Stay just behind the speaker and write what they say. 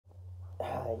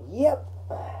Yep.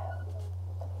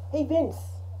 Hey, Vince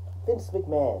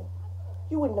McMahon.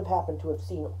 You wouldn't have happened to have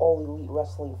seen All Elite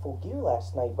Wrestling Full Gear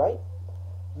last night, right?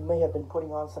 You may have been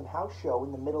putting on some house show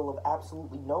in the middle of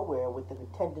absolutely nowhere with an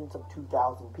attendance of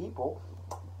 2,000 people.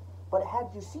 But had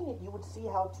you seen it, you would see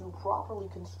how to properly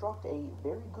construct a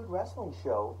very good wrestling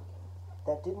show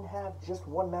that didn't have just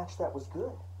one match that was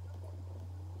good.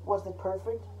 Was it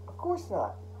perfect? Of course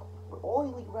not. But All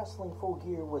Elite Wrestling Full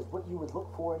Gear was what you would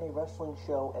look for in a wrestling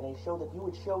show, and a show that you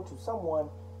would show to someone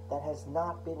that has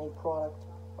not been a product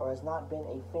or has not been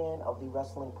a fan of the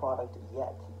wrestling product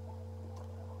yet.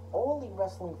 All Elite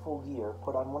Wrestling Full Gear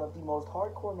put on one of the most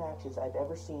hardcore matches I've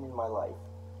ever seen in my life.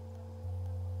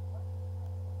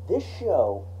 This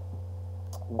show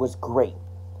was great.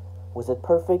 Was it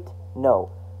perfect?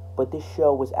 No. But this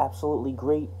show was absolutely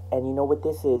great, and you know what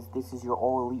this is? This is your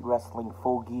All Elite Wrestling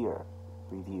Full Gear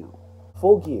review.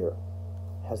 Full Gear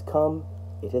has come,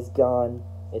 it has gone,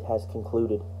 it has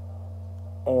concluded,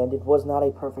 and it was not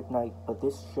a perfect night, but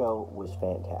this show was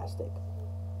fantastic.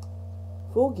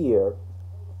 Full Gear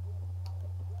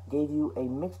gave you a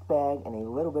mixed bag and a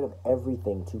little bit of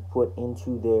everything to put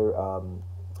into their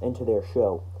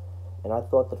show, and I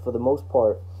thought that for the most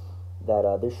part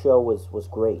that this show was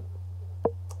great.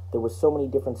 There was so many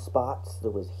different spots.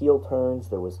 There was heel turns.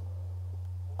 There was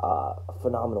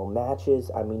phenomenal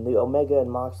matches. I mean, the Omega and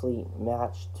Moxley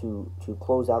match to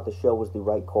close out the show was the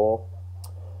right call.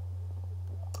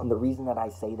 And the reason that I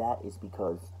say that is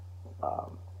because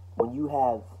when you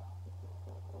have...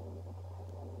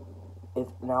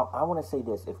 Now, I want to say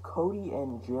this. If Cody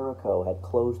and Jericho had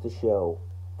closed the show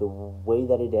the way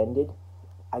that it ended,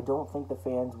 I don't think the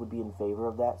fans would be in favor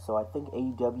of that. So I think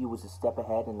AEW was a step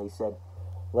ahead, and they said,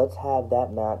 let's have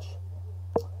that match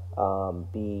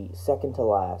be second to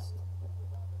last,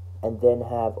 and then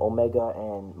have Omega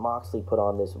and Moxley put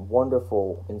on this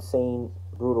wonderful, insane,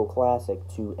 brutal classic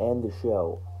to end the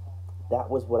show. That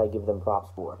was what I give them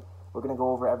props for. We're going to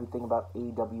go over everything about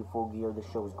AEW Full Gear. This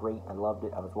show was great. I loved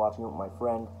it. I was watching it with my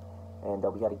friend, and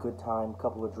we had a good time, a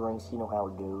couple of drinks. You know how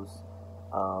it goes.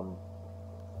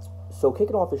 So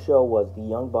kicking off the show was the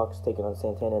Young Bucks taking on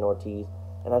Santana and Ortiz.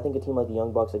 And I think a team like the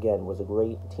Young Bucks, again, was a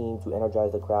great team to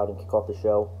energize the crowd and kick off the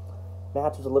show.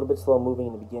 Match was a little bit slow moving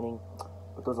in the beginning,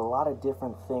 but there was a lot of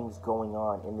different things going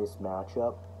on in this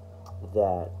matchup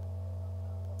that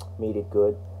made it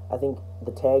good. I think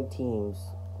the tag team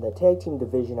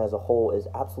division as a whole is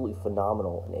absolutely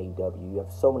phenomenal in AEW. You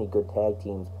have so many good tag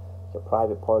teams. You have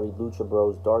Private Party, Lucha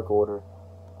Bros, Dark Order,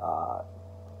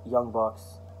 Young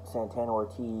Bucks, Santana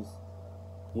Ortiz.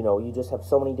 You know, you just have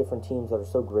so many different teams that are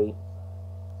so great.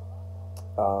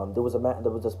 There was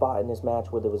a spot in this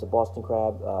match where there was a Boston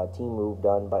Crab team move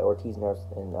done by Ortiz and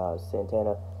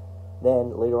Santana.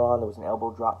 Then later on there was an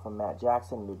elbow drop from Matt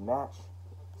Jackson mid-match.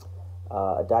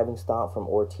 A diving stomp from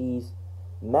Ortiz.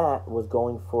 Matt was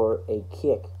going for a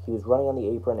kick. He was running on the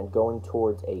apron and going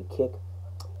towards a kick,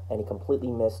 and he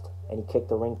completely missed, and he kicked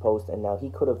the ring post. And now he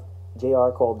could have,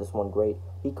 JR called this one great.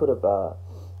 He could have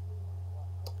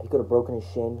broken his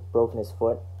shin, broken his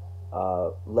foot,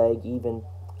 leg even.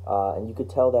 And you could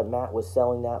tell that Matt was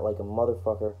selling that like a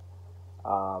motherfucker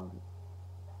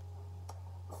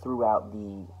throughout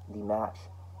the match.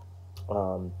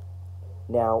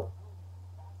 Now,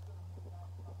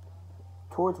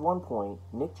 towards one point,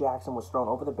 Nick Jackson was thrown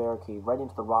over the barricade right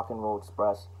into the Rock and Roll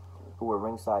Express, who were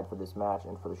ringside for this match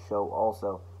and for the show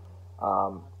also.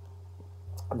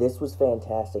 This was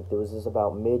fantastic. There was this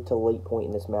about mid to late point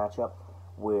in this matchup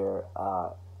where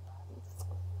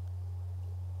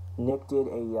Nick did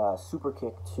a super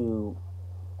kick to,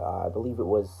 I believe it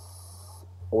was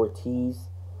Ortiz,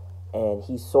 and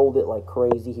he sold it like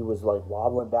crazy. He was like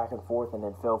wobbling back and forth and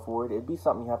then fell forward. It'd be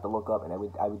something you have to look up, and I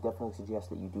would definitely suggest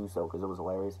that you do so because it was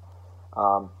hilarious.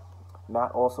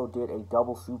 Matt also did a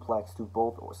double suplex to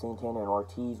both Santana and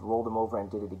Ortiz, rolled them over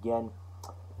and did it again.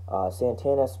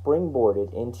 Santana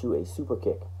springboarded into a super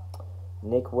kick.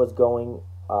 Nick was going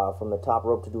from the top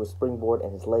rope to do a springboard,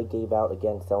 and his leg gave out,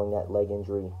 again, selling that leg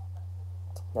injury.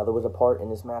 Now, there was a part in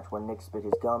this match where Nick spit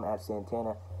his gum at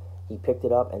Santana. He picked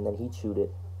it up, and then he chewed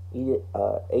it,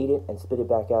 ate it, and spit it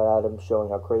back out at him, showing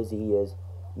how crazy he is.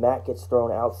 Matt gets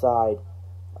thrown outside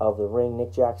of the ring.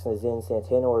 Nick Jackson is in.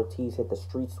 Santana Ortiz hit the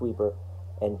street sweeper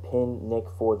and pinned Nick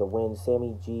for the win.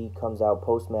 Sammy G comes out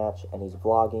post-match, and he's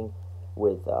vlogging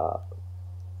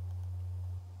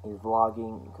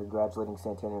congratulating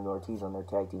Santana and Ortiz on their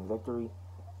tag team victory.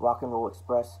 Rock and Roll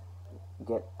Express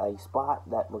get a spot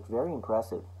that looked very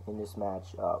impressive in this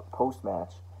match,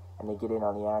 post-match, and they get in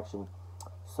on the action.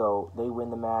 So they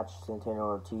win the match. Santana and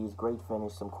Ortiz, great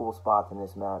finish, some cool spots in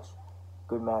this match.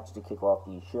 Good match to kick off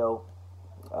the show.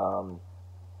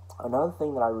 Another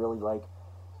thing that I really like,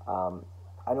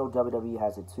 I know WWE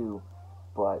has it too,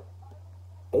 but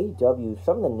AEW,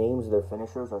 some of the names of their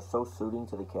finishers are so suiting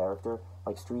to the character.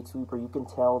 Like Street Sweeper, you can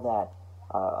tell that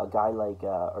a guy like,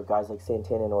 or guys like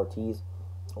Santana and Ortiz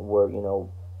were,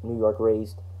 New York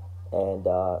raised, and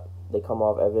they come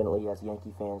off evidently as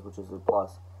Yankee fans, which is a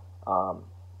plus.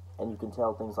 And you can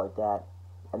tell things like that.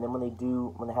 And then when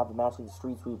they have the match like the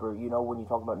Street Sweeper, when you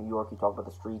talk about New York, you talk about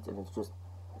the streets, and it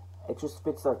just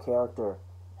fits their character,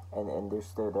 and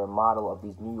their model of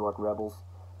these New York rebels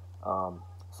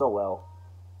so well.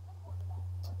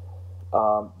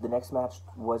 The next match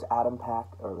was Adam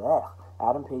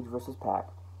Page versus Pac.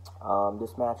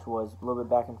 This match was a little bit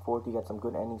back and forth. You got some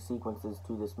good ending sequences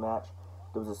to this match.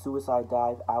 There was a suicide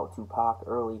dive out to Pac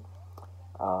early.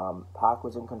 Pac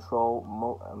was in control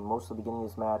most of the beginning of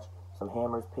this match. Some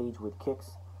hammers, Page with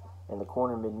kicks in the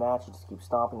corner mid-match. He just keeps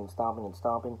stomping and stomping and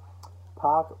stomping.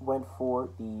 Pac went for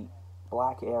the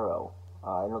Black Arrow.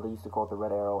 I know they used to call it the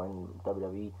Red Arrow in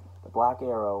WWE. The Black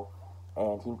Arrow,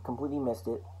 and he completely missed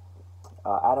it.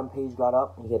 Adam Page got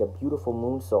up. He hit a beautiful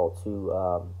moonsault to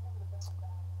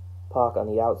Pac on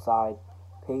the outside.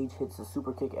 Page hits a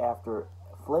super kick after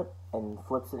flip and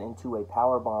flips it into a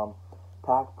power bomb.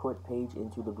 Pac put Page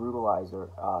into the Brutalizer,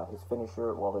 his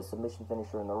finisher, his submission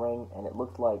finisher in the ring, and it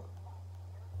looked like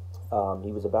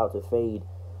he was about to fade.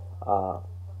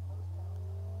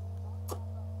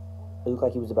 It looked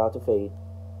like he was about to fade,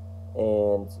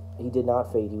 and he did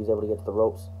not fade. He was able to get to the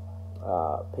ropes.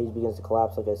 Page begins to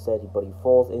collapse, like I said, but he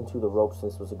falls into the ropes.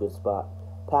 This was a good spot.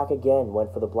 Pac again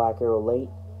went for the Black Arrow late,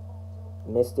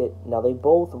 missed it. Now they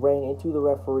both ran into the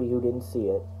referee, who didn't see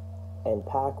it, and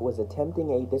Pac was attempting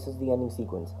this is the ending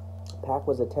sequence. Pac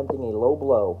was attempting a low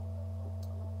blow,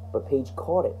 but Page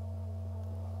caught it.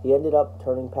 He ended up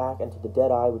turning Pac into the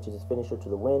Deadeye, which is his finisher, to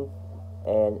the win,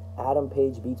 and Adam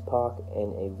Page beats Pac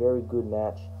in a very good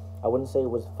match. I wouldn't say it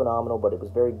was phenomenal, but it was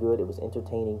very good. It was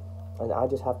entertaining. And I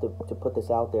just have to put this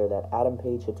out there that Adam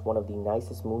Page hits one of the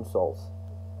nicest moonsaults,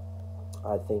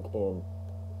 I think, in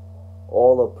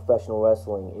all of professional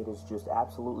wrestling. It is just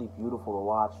absolutely beautiful to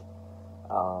watch.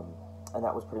 And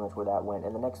that was pretty much where that went.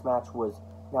 And the next match was,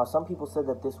 now some people said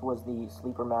that this was the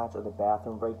sleeper match or the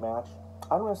bathroom break match.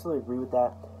 I don't necessarily agree with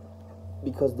that,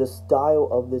 because the style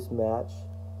of this match,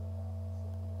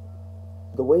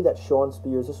 the way that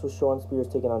this was Shawn Spears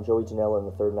taking on Joey Janela in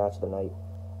the third match of the night,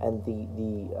 and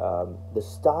the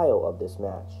style of this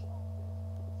match,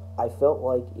 I felt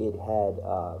like it had,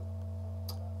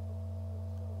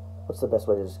 what's the best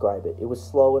way to describe it? It was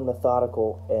slow and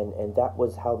methodical, and that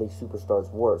was how the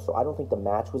superstars were. So I don't think the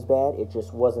match was bad. It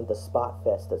just wasn't the spot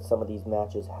fest that some of these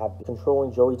matches have been.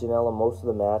 Controlling Joey Janela most of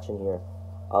the match in here.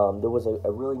 There was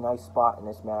a really nice spot in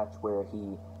this match where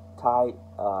he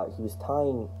was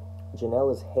tying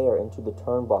Janela's hair into the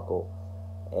turnbuckle,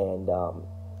 and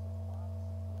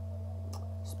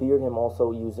speared him,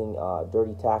 also using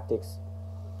dirty tactics.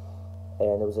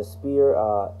 And there was a spear.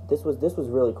 This was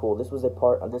really cool. This was a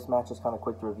part. This match is kind of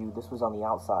quick to review. This was on the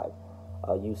outside.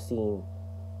 You've seen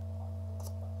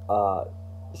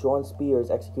Shawn Spears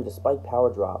execute a spike power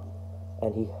drop,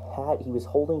 and he was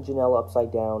holding Janela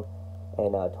upside down,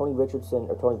 and Tony Blanchard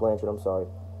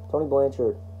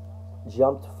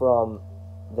jumped from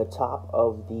the top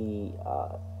of the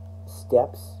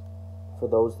steps. For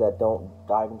those that don't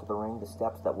dive into the ring, the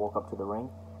steps that walk up to the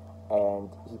ring, and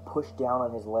he pushed down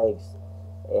on his legs,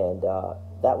 and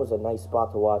that was a nice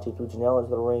spot to watch. He threw Janela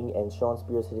into the ring, and Shawn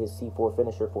Spears hit his C4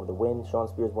 finisher for the win. Shawn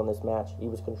Spears won this match. He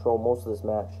was controlled most of this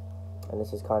match, and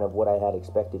this is kind of what I had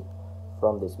expected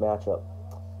from this matchup.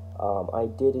 I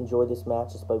did enjoy this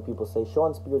match, despite people say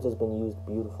Shawn Spears has been used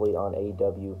beautifully on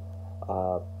AEW.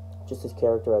 Just his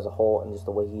character as a whole, and just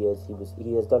the way he is.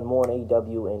 He has done more in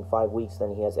AEW in 5 weeks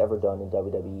than he has ever done in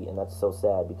WWE, and that's so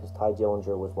sad, because Ty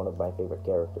Dillinger was one of my favorite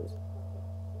characters.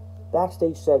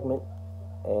 Backstage segment,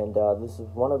 and this is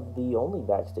one of the only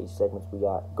backstage segments we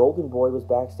got. Golden Boy was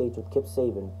backstage with Kip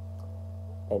Sabian,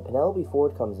 and Penelope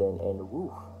Ford comes in, and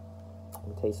woof, let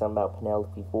me tell you something about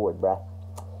Penelope Ford, bruh.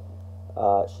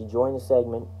 She joined the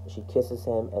segment, she kisses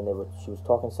him, and she was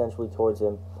talking sensually towards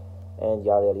him, and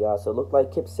yada yada yada. So it looked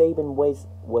like Kip Sabian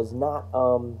was not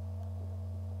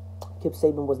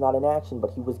in action,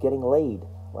 but he was getting laid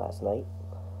last night,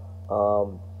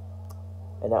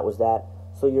 and that was that.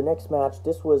 So your next match,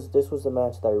 this was the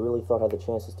match that I really thought had the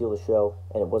chance to steal the show,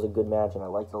 and it was a good match, and I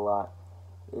liked it a lot.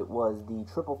 It was the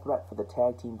triple threat for the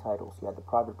tag team titles. You had the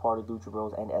Private Party, Lucha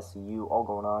Bros, and SCU all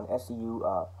going on. SCU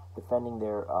defending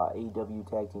their AEW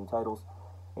tag team titles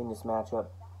in this matchup.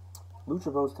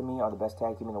 Lucha Bros, to me, are the best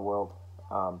tag team in the world.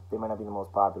 They might not be the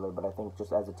most popular, but I think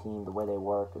just as a team, the way they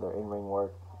work, their in-ring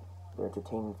work, their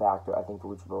entertainment factor. I think the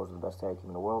Lucha Bros are the best tag team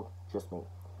in the world. Just me.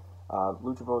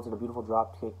 Lucha Bros did a beautiful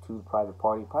drop kick to Private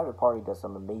Party. Private Party does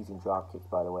some amazing drop kicks,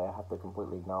 by the way. I have to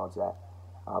completely acknowledge that.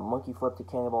 Monkey flip to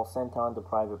Cannonball Senton to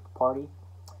Private Party.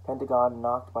 Pentagon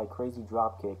knocked by crazy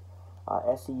drop kick.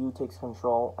 SCU takes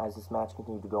control as this match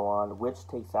continued to go on. Witch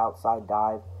takes outside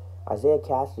dive. Isaiah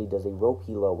Cassidy does a rope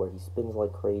helo where he spins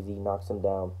like crazy, knocks him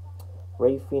down.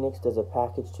 Ray Phoenix does a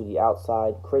package to the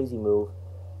outside, crazy move.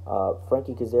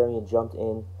 Frankie Kazarian jumped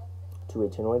in to a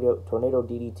tornado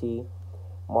DDT.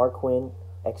 Mark Quinn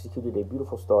executed a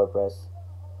beautiful star press.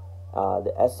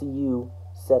 The SCU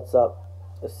sets up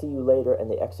a see you later,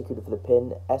 and they executed for the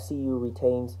pin. SCU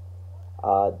retains.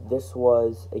 This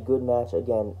was a good match.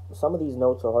 Again, some of these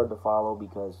notes are hard to follow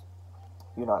because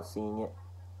you're not seeing it.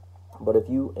 But if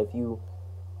you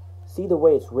see the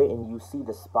way it's written, you see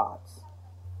the spots.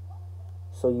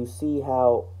 So you see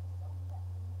how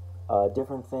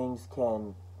different things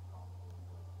can,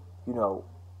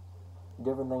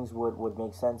 different things would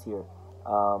make sense here.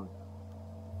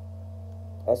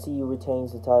 SCU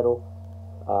retains the title.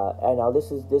 And now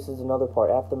this is another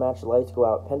part. After the match, the lights go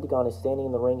out. Pentagon is standing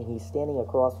in the ring, and he's standing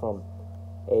across from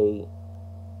a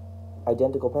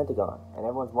identical Pentagon. And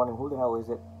everyone's wondering, who the hell is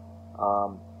it?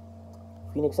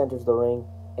 Phoenix enters the ring,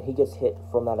 and he gets hit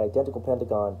from that identical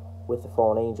Pentagon with the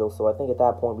Fallen Angel. So I think at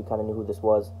that point we kind of knew who this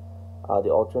was. The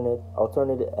alternate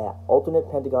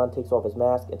Pentagon takes off his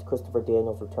mask. It's Christopher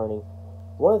Daniels returning.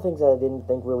 One of the things that I didn't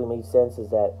think really made sense is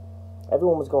that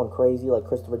everyone was going crazy, like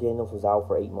Christopher Daniels was out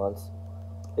for 8 months.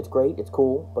 It's great, it's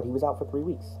cool, but he was out for 3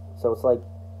 weeks. So it's like,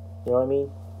 you know what I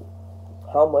mean?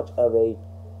 How much of a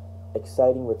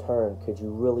exciting return could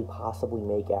you really possibly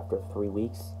make after 3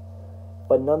 weeks?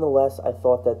 But nonetheless, I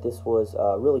thought that this was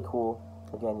really cool.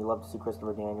 Again, you love to see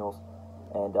Christopher Daniels,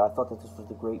 and I thought that this was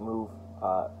a great move,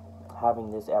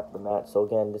 having this after the match. So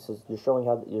again,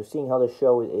 you're seeing how the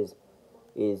show is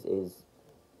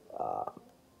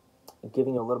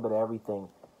giving you a little bit of everything.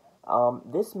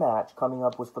 This match coming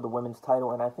up was for the women's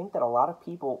title, and I think that a lot of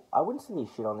people, I wouldn't say they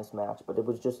shit on this match, but it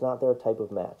was just not their type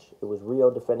of match. It was Rio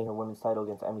defending her women's title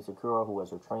against Emi Sakura, who was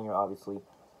her trainer, obviously.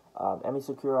 Emi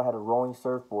Sakura had a rolling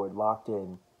surfboard locked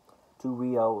in to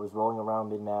Rio. It was rolling around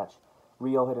mid-match.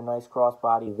 Rio hit a nice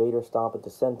crossbody Vader stomp at the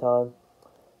senton.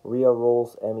 Rio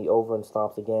rolls Emi over and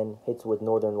stomps again, hits with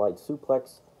Northern Light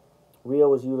suplex. Rio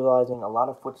was utilizing a lot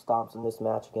of foot stomps in this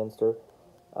match against her.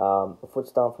 A foot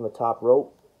stomp from the top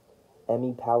rope.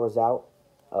 Emi powers out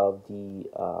of the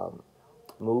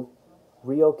move.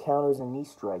 Rio counters a knee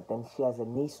strike. Then she has a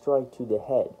knee strike to the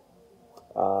head.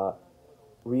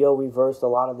 Rio reversed a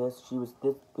lot of this.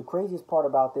 The craziest part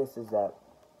about this is that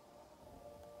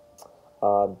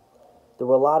there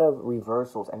were a lot of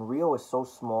reversals, and Rio is so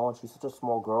small, and she's such a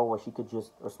small girl where she could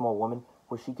just, or small woman,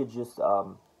 where she could just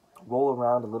roll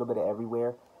around a little bit of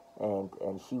everywhere, and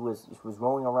she was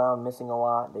rolling around, missing a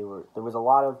lot. There was a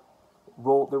lot of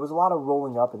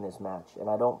rolling up in this match, and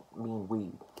I don't mean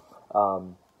weed.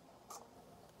 There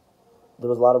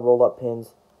was a lot of roll-up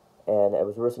pins, and it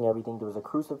was reversing everything. There was a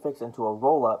crucifix into a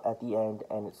roll-up at the end,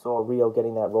 and it saw Rio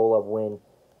getting that roll-up win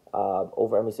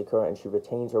over Emi Sakura, and she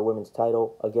retains her women's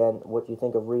title. Again, what you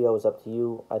think of Rio is up to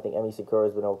you. I think Emi Sakura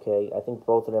has been okay. I think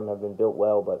both of them have been built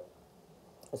well, but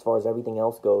as far as everything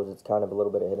else goes, it's kind of a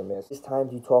little bit of hit or miss. This time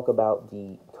to talk about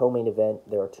the co-main event.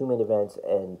 There are 2 main events,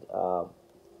 and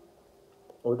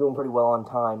we're doing pretty well on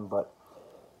time, but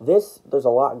there's a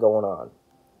lot going on.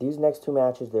 These next 2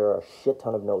 matches, there are a shit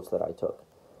ton of notes that I took.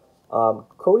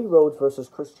 Cody Rhodes versus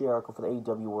Chris Jericho for the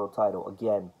AEW World Title.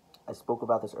 Again, I spoke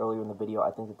about this earlier in the video.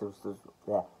 I think that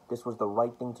this was the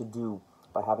right thing to do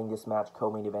by having this match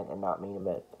co-main event and not main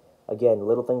event. Again,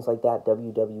 little things like that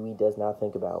WWE does not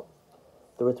think about.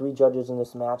 There were 3 judges in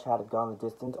this match. Had it gone the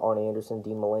distance, Arn Anderson,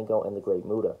 Dean Malenko, and the Great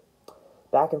Muta.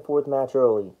 Back and forth match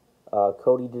early.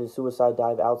 Cody did a suicide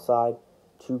dive outside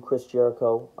to Chris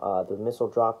Jericho. The missile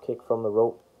drop kick from the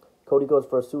rope. Cody goes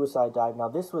for a suicide dive. Now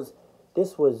this was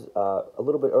a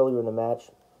little bit earlier in the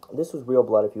match. This was real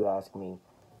blood, if you ask me.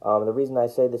 The reason I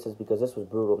say this is because this was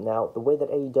brutal. Now, the way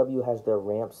that AEW has their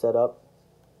ramp set up,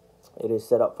 it is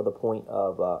set up for the point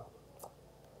of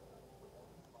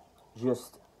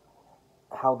just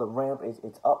how the ramp is.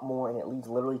 It's up more, and it leads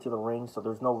literally to the ring, so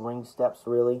there's no ring steps,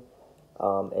 really.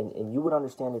 And you would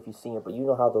understand if you've seen it, but you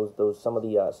know how some of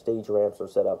the stage ramps are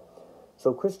set up.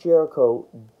 So Chris Jericho,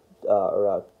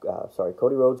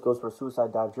 Cody Rhodes goes for a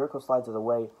suicide dive. Jericho slides it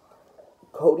away.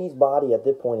 Cody's body at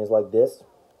this point is like this.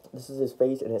 This is his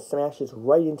face, and it smashes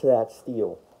right into that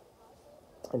steel.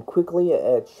 And quickly,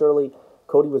 surely,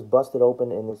 Cody was busted open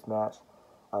in this match.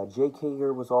 Jake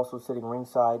Hager was also sitting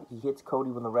ringside. He hits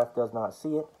Cody when the ref does not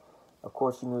see it. Of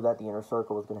course, you knew that the Inner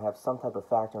Circle was going to have some type of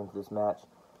factor into this match.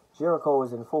 Jericho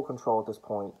is in full control at this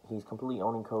point. He's completely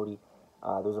owning Cody.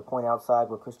 There's a point outside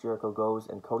where Chris Jericho goes,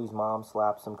 and Cody's mom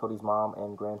slaps him. Cody's mom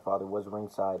and grandfather was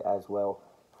ringside as well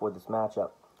for this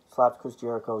matchup. Slaps Chris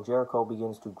Jericho. Jericho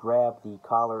begins to grab the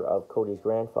collar of Cody's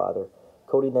grandfather.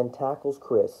 Cody then tackles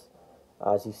Chris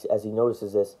as he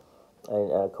notices this,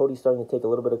 and Cody's starting to take a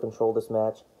little bit of control of this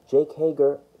match. Jake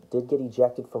Hager did get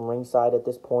ejected from ringside at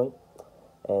this point,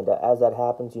 and as that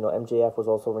happens, MJF was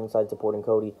also ringside supporting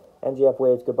Cody. MJF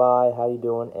waves goodbye, how you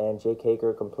doing? And Jake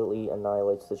Hager completely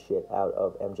annihilates the shit out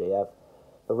of MJF.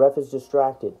 The ref is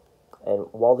distracted, and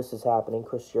while this is happening,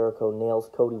 Chris Jericho nails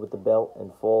Cody with the belt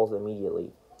and falls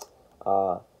immediately.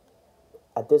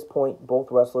 At this point, both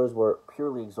wrestlers were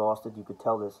purely exhausted. You could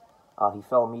tell this. He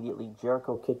fell immediately.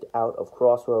 Jericho kicked out of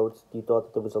Crossroads. You thought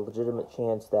that there was a legitimate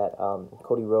chance that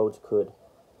Cody Rhodes could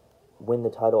win the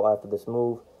title after this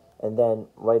move. And then,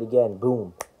 right again,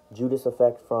 boom. Judas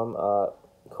effect from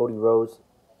Cody Rhodes.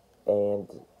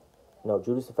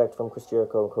 Judas effect from Chris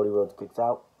Jericho, and Cody Rhodes kicks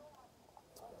out.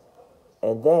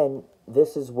 And then,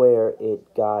 this is where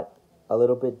it got a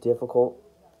little bit difficult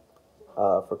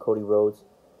for Cody Rhodes.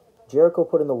 Jericho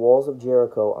put in the walls of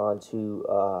Jericho onto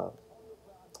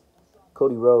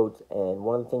Cody Rhodes, and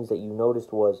one of the things that you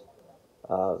noticed was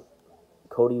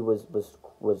Cody was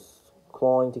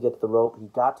clawing to get to the rope. He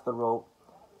got to the rope.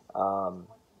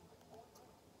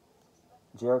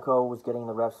 Jericho was getting in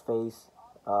the ref's face.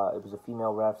 It was a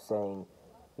female ref saying,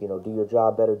 do your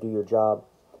job better, do your job.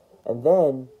 And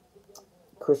then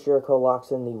Chris Jericho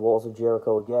locks in the walls of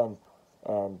Jericho again,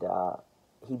 and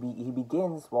he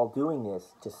begins, while doing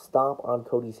this, to stomp on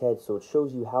Cody's head. So it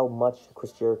shows you how much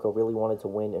Chris Jericho really wanted to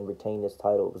win and retain this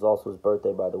title. It was also his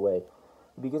birthday, by the way.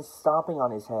 He begins stomping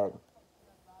on his head,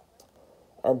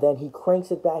 and then he cranks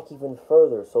it back even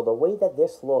further. So the way that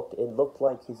this looked, it looked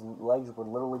like his legs were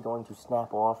literally going to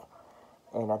snap off.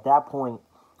 And at that point,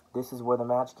 this is where the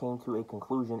match came to a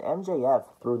conclusion. MJF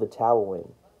threw the towel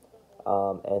in,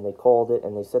 and they called it,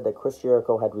 and they said that Chris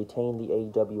Jericho had retained the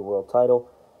AEW World title.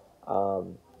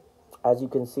 As you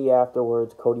can see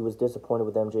afterwards, Cody was disappointed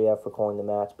with MJF for calling the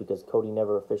match because Cody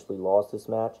never officially lost this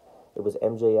match. It was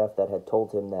MJF that had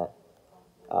told him that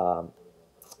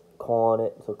calling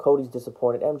it. So Cody's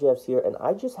disappointed. MJF's here, and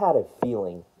I just had a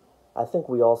feeling, I think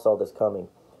we all saw this coming.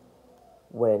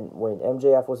 When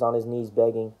MJF was on his knees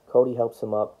begging, Cody helps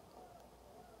him up,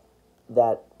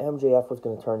 that MJF was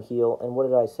going to turn heel. And what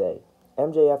did I say?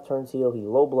 MJF turns heel. He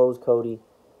low blows Cody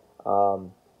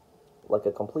like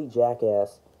a complete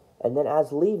jackass. And then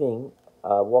as leaving,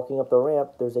 walking up the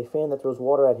ramp, there's a fan that throws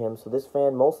water at him. So this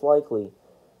fan most likely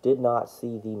did not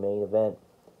see the main event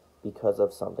because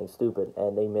of something stupid,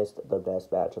 and they missed the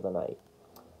best match of the night.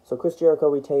 So Chris Jericho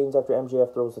retains after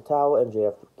MJF throws the towel.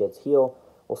 MJF gets heel.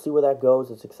 We'll see where that goes.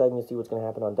 It's exciting to see what's going to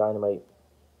happen on Dynamite,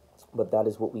 but that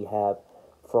is what we have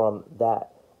from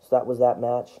that. So that was that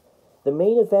match. The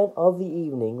main event of the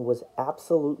evening was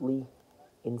absolutely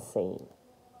insane.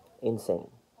 Insane.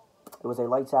 It was a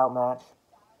lights-out match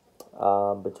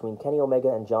between Kenny Omega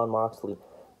and Jon Moxley.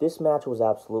 This match was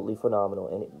absolutely phenomenal,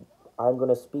 and I'm going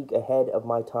to speak ahead of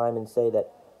my time and say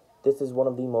that this is one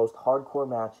of the most hardcore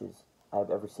matches I've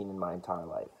ever seen in my entire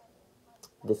life.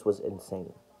 This was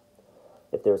insane.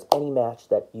 If there's any match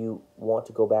that you want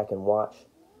to go back and watch,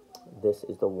 this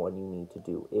is the one you need to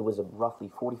do. It was roughly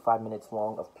 45 minutes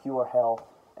long of pure hell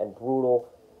and brutal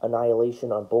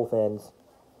annihilation on both ends.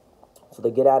 So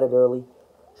they get at it early,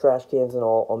 trash cans and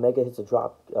all. Omega hits a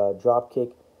drop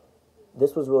kick.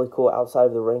 This was really cool. Outside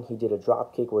of the ring, he did a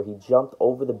drop kick where he jumped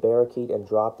over the barricade and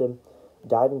dropped him.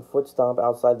 Diving foot stomp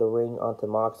outside the ring onto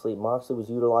Moxley. Moxley was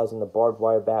utilizing the barbed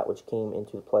wire bat, which came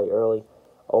into play early.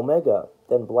 Omega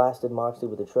then blasted Moxley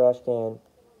with a trash can.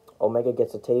 Omega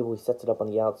gets a table. He sets it up on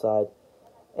the outside.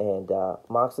 And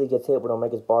Moxley gets hit with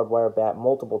Omega's barbed wire bat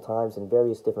multiple times in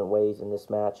various different ways in this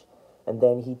match. And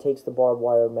then he takes the barbed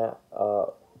wire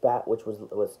bat, which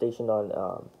was stationed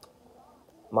on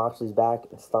Moxley's back,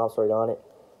 and stomps right on it.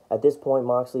 At this point,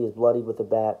 Moxley is bloodied with the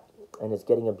bat and is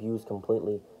getting abused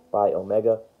completely by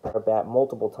Omega. Her bat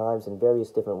multiple times in various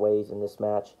different ways in this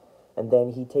match. And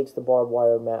then he takes the barbed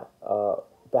wire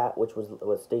bat, which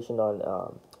was stationed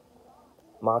on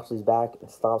Moxley's back, and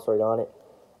stomps right on it.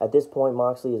 At this point,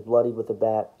 Moxley is bloodied with the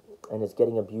bat and is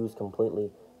getting abused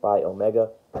completely by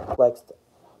Omega. Flexed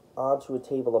onto a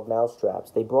table of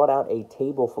mousetraps. They brought out a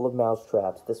table full of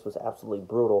mousetraps. This was absolutely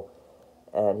brutal.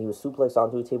 And he was suplexed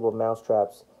onto a table of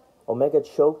mousetraps. Omega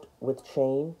choked with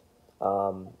chain.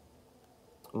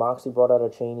 Moxley brought out a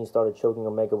chain. He started choking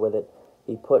Omega with it.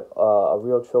 He put a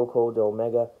real chokehold to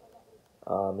Omega.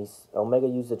 Omega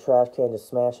used the trash can to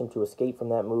smash him to escape from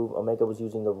that move. Omega was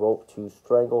using the rope to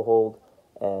stranglehold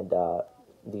and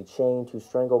the chain to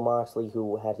strangle Moxley,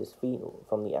 who had his feet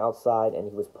from the outside, and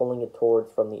he was pulling it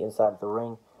towards from the inside of the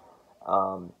ring.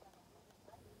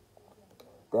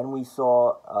 Then we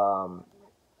saw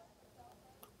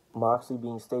Moxley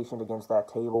being stationed against that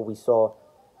table. We saw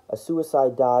a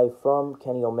suicide dive from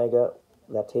Kenny Omega,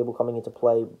 that table coming into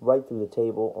play right through the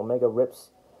table. Omega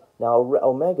rips. Now,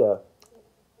 Omega,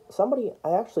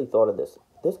 I actually thought of this.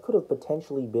 This could have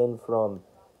potentially been from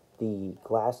the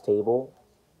glass table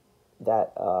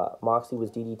that Moxley was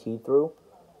DDT'd through.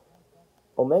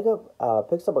 Omega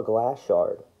picks up a glass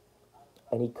shard,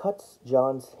 and he cuts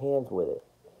John's hands with it.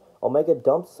 Omega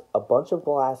dumps a bunch of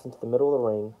glass into the middle of the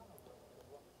ring,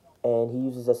 and he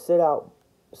uses a sit-out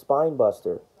spine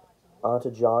buster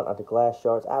onto John, onto glass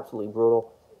shards. Absolutely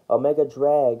brutal. Omega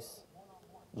drags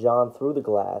John through the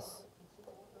glass,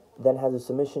 then has a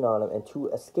submission on him, and to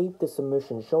escape the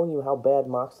submission, showing you how bad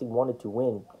Moxley wanted to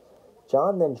win,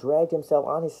 John then dragged himself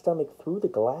on his stomach through the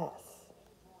glass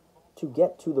to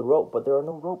get to the rope, but there are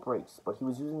no rope breaks, but he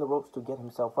was using the ropes to get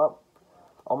himself up.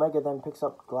 Omega then picks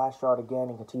up glass shard again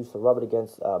and continues to rub it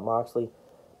against Moxley.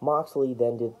 Moxley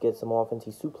then did get some offense.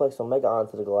 He suplexed Omega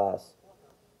onto the glass.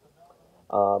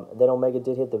 Then Omega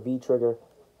did hit the V-trigger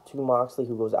to Moxley,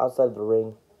 who goes outside of the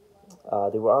ring.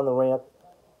 They were on the ramp.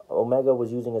 Omega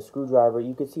was using a screwdriver.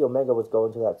 You could see Omega was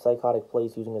going to that psychotic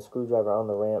place using a screwdriver on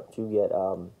the ramp to get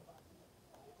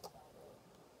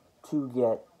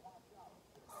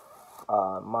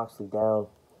Moxley down.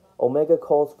 Omega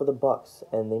calls for the Bucks,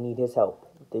 and they need his help.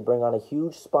 They bring on a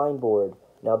huge spine board.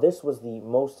 Now, this was the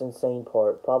most insane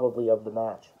part, probably, of the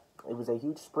match. It was a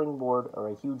huge springboard, or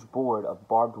a huge board of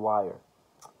barbed wire.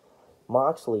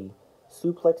 Moxley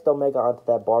suplexed Omega onto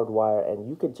that barbed wire, and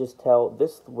you could just tell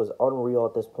this was unreal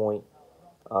at this point.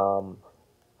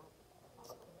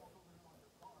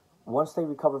 Once they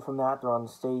recovered from that, they're on the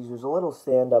stage. There's a little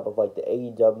stand-up of, like, the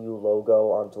AEW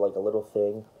logo onto, like, a little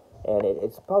thing, and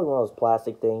it's probably one of those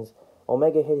plastic things.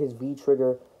 Omega hit his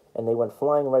V-trigger, and they went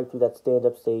flying right through that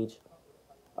stand-up stage.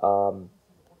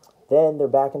 Then they're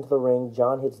back into the ring.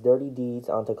 John hits Dirty Deeds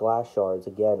onto glass shards.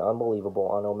 Again, unbelievable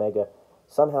on Omega.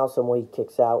 Somehow, someway, he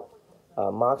kicks out.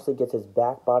 Moxley gets his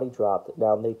back body dropped.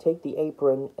 Now, they take the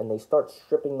apron, and they start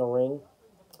stripping the ring.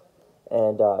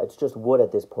 And it's just wood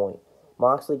at this point.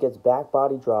 Moxley gets back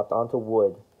body dropped onto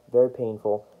wood. Very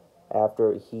painful.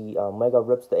 After Omega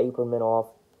rips the apron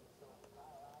off.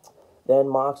 Then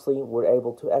Moxley were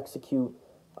able to execute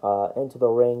into the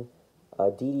ring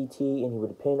DDT, and he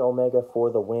would pin Omega for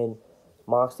the win.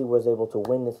 Moxley was able to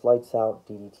win this Lights Out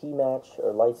DDT match,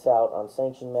 or Lights Out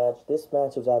Unsanctioned match. This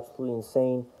match was absolutely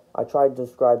insane. I tried to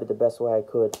describe it the best way I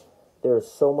could. There is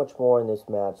so much more in this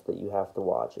match that you have to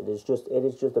watch. It is just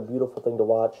a beautiful thing to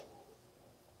watch.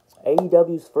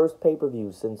 AEW's first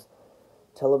pay-per-view since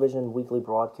television weekly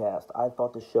broadcast. I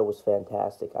thought the show was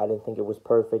fantastic. I didn't think it was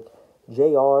perfect.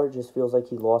 JR just feels like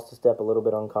he lost a step a little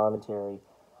bit on commentary.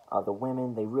 The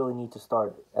women, they really need to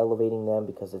start elevating them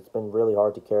because it's been really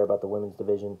hard to care about the women's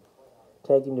division.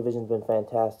 Tag team division's been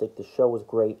fantastic. The show was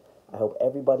great. I hope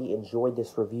everybody enjoyed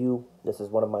this review. This is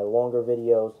one of my longer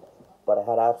videos, but I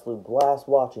had an absolute blast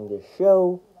watching this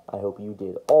show. I hope you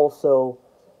did also.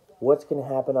 What's going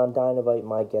to happen on Dynamite?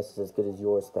 My guess is as good as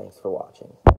yours. Thanks for watching.